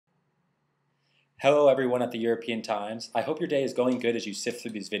Hello everyone at the European Times. I hope your day is going good as you sift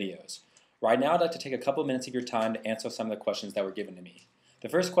through these videos. Right now I'd like to take a couple minutes of your time to answer some of the questions that were given to me. The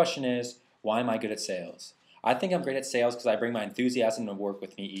first question is, why am I good at sales? I think I'm great at sales because I bring my enthusiasm to work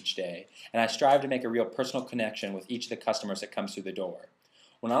with me each day, and I strive to make a real personal connection with each of the customers that comes through the door.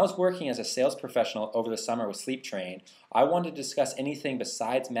 When I was working as a sales professional over the summer with Sleep Train, I wanted to discuss anything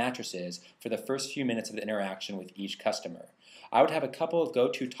besides mattresses for the first few minutes of the interaction with each customer. I would have a couple of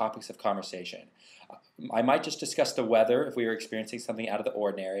go-to topics of conversation. I might just discuss the weather if we were experiencing something out of the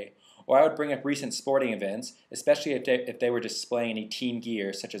ordinary, or I would bring up recent sporting events, especially if they were displaying any team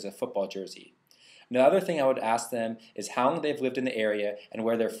gear such as a football jersey. The other thing I would ask them is how long they've lived in the area and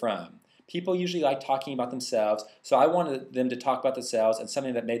where they're from. People usually like talking about themselves, so I wanted them to talk about themselves and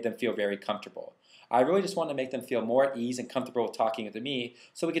something that made them feel very comfortable. I really just wanted to make them feel more at ease and comfortable with talking to me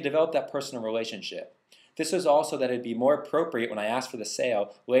so we could develop that personal relationship. This was also that it would be more appropriate when I asked for the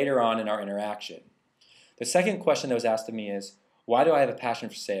sale later on in our interaction. The second question that was asked of me is, why do I have a passion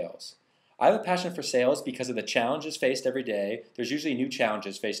for sales? I have a passion for sales because of the challenges faced every day. There's usually new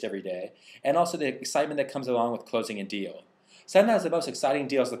challenges faced every day, and also the excitement that comes along with closing a deal. Sometimes the most exciting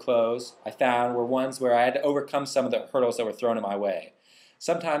deals to close, I found, were ones where I had to overcome some of the hurdles that were thrown in my way.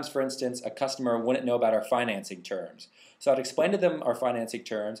 Sometimes, for instance, a customer wouldn't know about our financing terms. So I'd explain to them our financing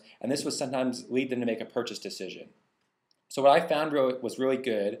terms, and this would sometimes lead them to make a purchase decision. So what I found was really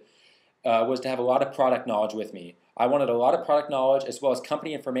good was to have a lot of product knowledge with me. I wanted a lot of product knowledge as well as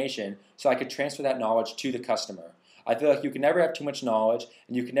company information so I could transfer that knowledge to the customer. I feel like you can never have too much knowledge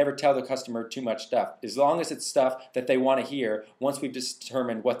and you can never tell the customer too much stuff, as long as it's stuff that they want to hear once we've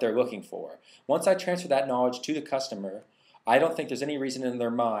determined what they're looking for. Once I transfer that knowledge to the customer, I don't think there's any reason in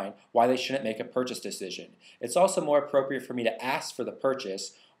their mind why they shouldn't make a purchase decision. It's also more appropriate for me to ask for the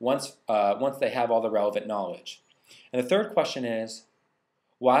purchase once they have all the relevant knowledge. And the third question is,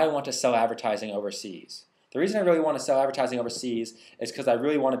 why I want to sell advertising overseas. The reason I really want to sell advertising overseas is because I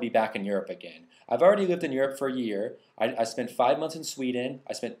really want to be back in Europe again. I've already lived in Europe for a year. I spent 5 months in Sweden,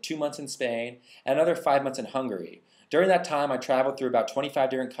 I spent 2 months in Spain, and another 5 months in Hungary. During that time, I traveled through about 25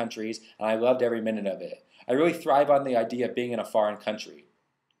 different countries, and I loved every minute of it. I really thrive on the idea of being in a foreign country.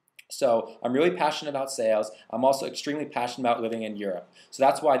 So I'm really passionate about sales. I'm also extremely passionate about living in Europe. So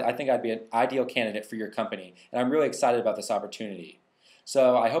that's why I think I'd be an ideal candidate for your company, and I'm really excited about this opportunity.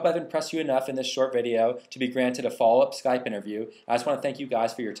 So I hope I've impressed you enough in this short video to be granted a follow-up Skype interview. I just want to thank you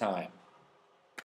guys for your time.